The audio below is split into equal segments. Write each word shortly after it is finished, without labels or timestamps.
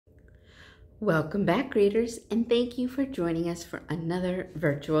Welcome back, readers, and thank you for joining us for another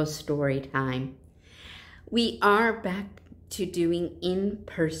virtual story time. We are back to doing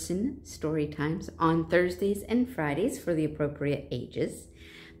in-person story times on Thursdays and Fridays for the appropriate ages,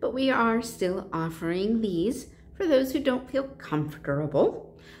 but we are still offering these for those who don't feel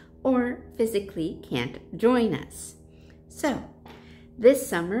comfortable or physically can't join us. So, this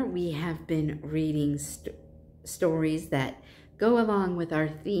summer we have been reading stories that go along with our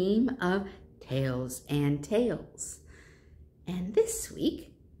theme of Tales and Tales. And this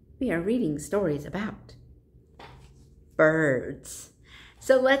week, we are reading stories about birds.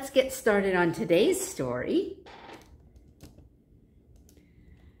 So let's get started on today's story.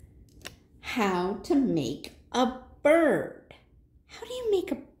 How to make a bird. How do you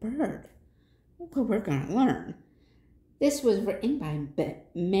make a bird? Well, we're going to learn. This was written by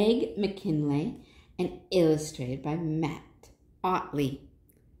Meg McKinlay and illustrated by Matt Ottley.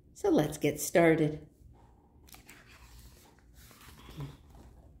 So let's get started.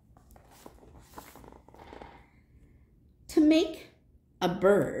 To make a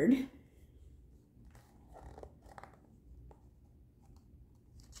bird,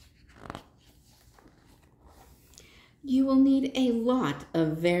 you will need a lot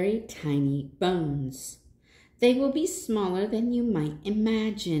of very tiny bones. They will be smaller than you might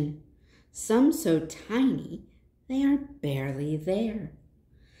imagine. Some so tiny they are barely there.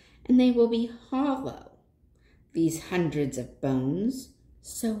 And they will be hollow, these hundreds of bones,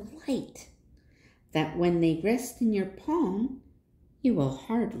 so light that when they rest in your palm, you will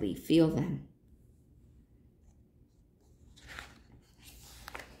hardly feel them.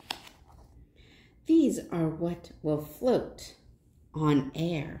 These are what will float on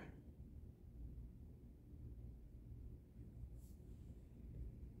air.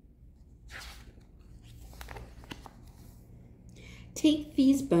 Take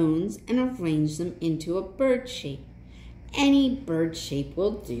these bones and arrange them into a bird shape. Any bird shape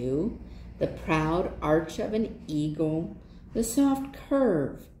will do. The proud arch of an eagle, the soft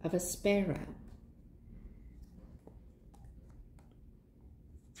curve of a sparrow.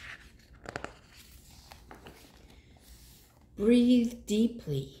 Breathe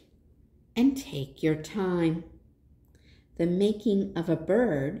deeply and take your time. The making of a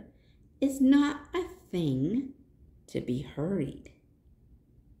bird is not a thing to be hurried.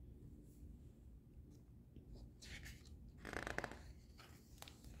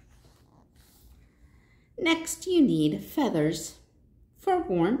 Next, you need feathers for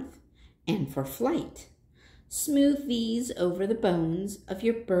warmth and for flight. Smooth these over the bones of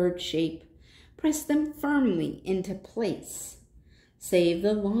your bird shape. Press them firmly into place. Save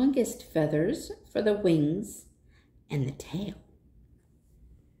the longest feathers for the wings and the tail.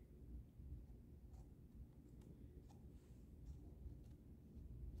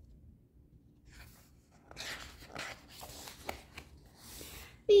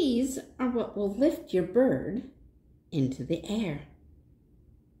 These are what will lift your bird into the air.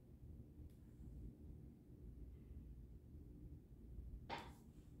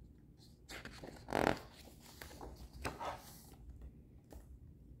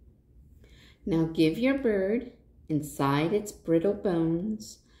 Now give your bird, inside its brittle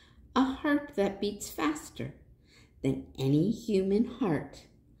bones, a heart that beats faster than any human heart.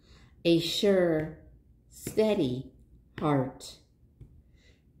 A sure, steady heart.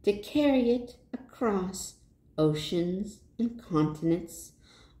 To carry it across oceans and continents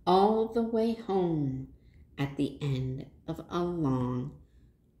all the way home at the end of a long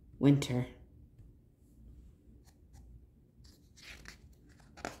winter.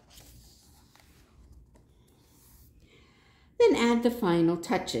 Then add the final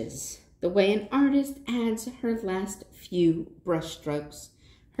touches, the way an artist adds her last few brushstrokes,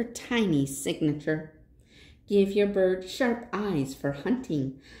 her tiny signature. Give your bird sharp eyes for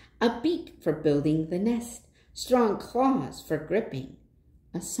hunting, a beak for building the nest, strong claws for gripping,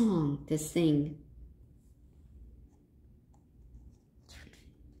 a song to sing.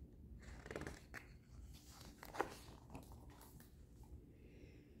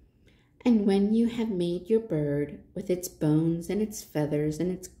 And when you have made your bird with its bones and its feathers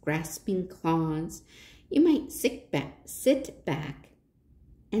and its grasping claws, you might sit back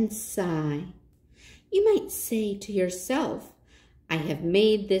and sigh. You might say to yourself, I have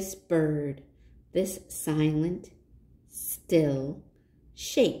made this bird, this silent, still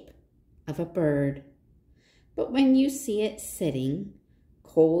shape of a bird. But when you see it sitting,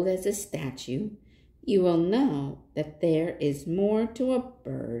 cold as a statue, you will know that there is more to a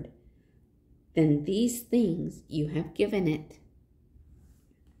bird than these things you have given it.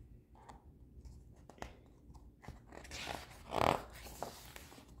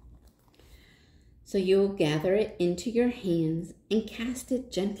 So you'll gather it into your hands and cast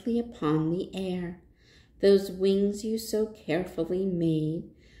it gently upon the air. Those wings you so carefully made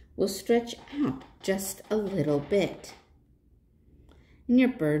will stretch out just a little bit. And your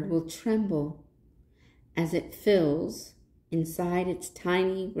bird will tremble as it fills inside its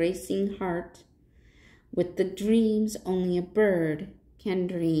tiny racing heart with the dreams only a bird can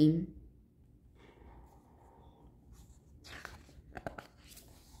dream.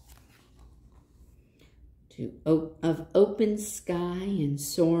 Of open sky and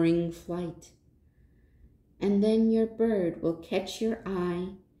soaring flight. And then your bird will catch your eye,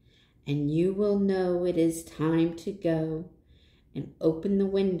 and you will know it is time to go and open the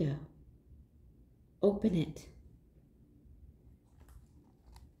window. Open it.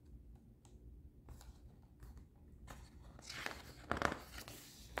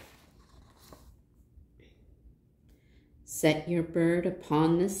 Set your bird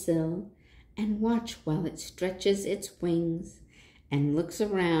upon the sill and watch while it stretches its wings and looks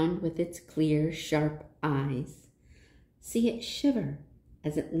around with its clear, sharp eyes. See it shiver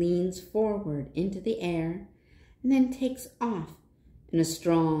as it leans forward into the air and then takes off in a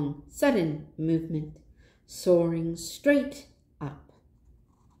strong, sudden movement, soaring straight up.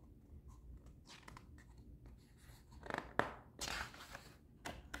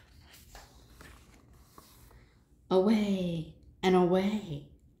 Away and away,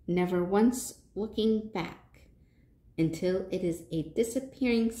 never once looking back, until it is a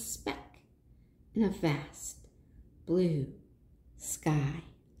disappearing speck in a vast blue sky.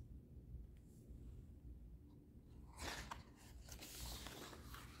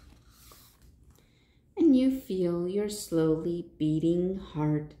 And you feel your slowly beating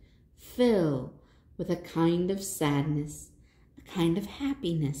heart fill with a kind of sadness, a kind of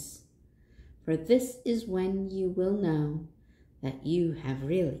happiness, for this is when you will know that you have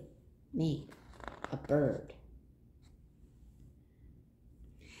really made a bird.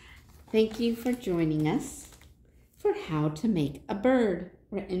 Thank you for joining us for How to Make a Bird,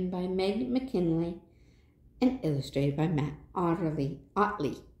 written by Meg McKinlay and illustrated by Matt Ottley.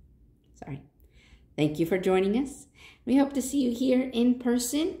 Thank you for joining us. We hope to see you here in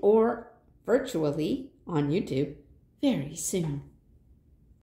person or virtually on YouTube very soon.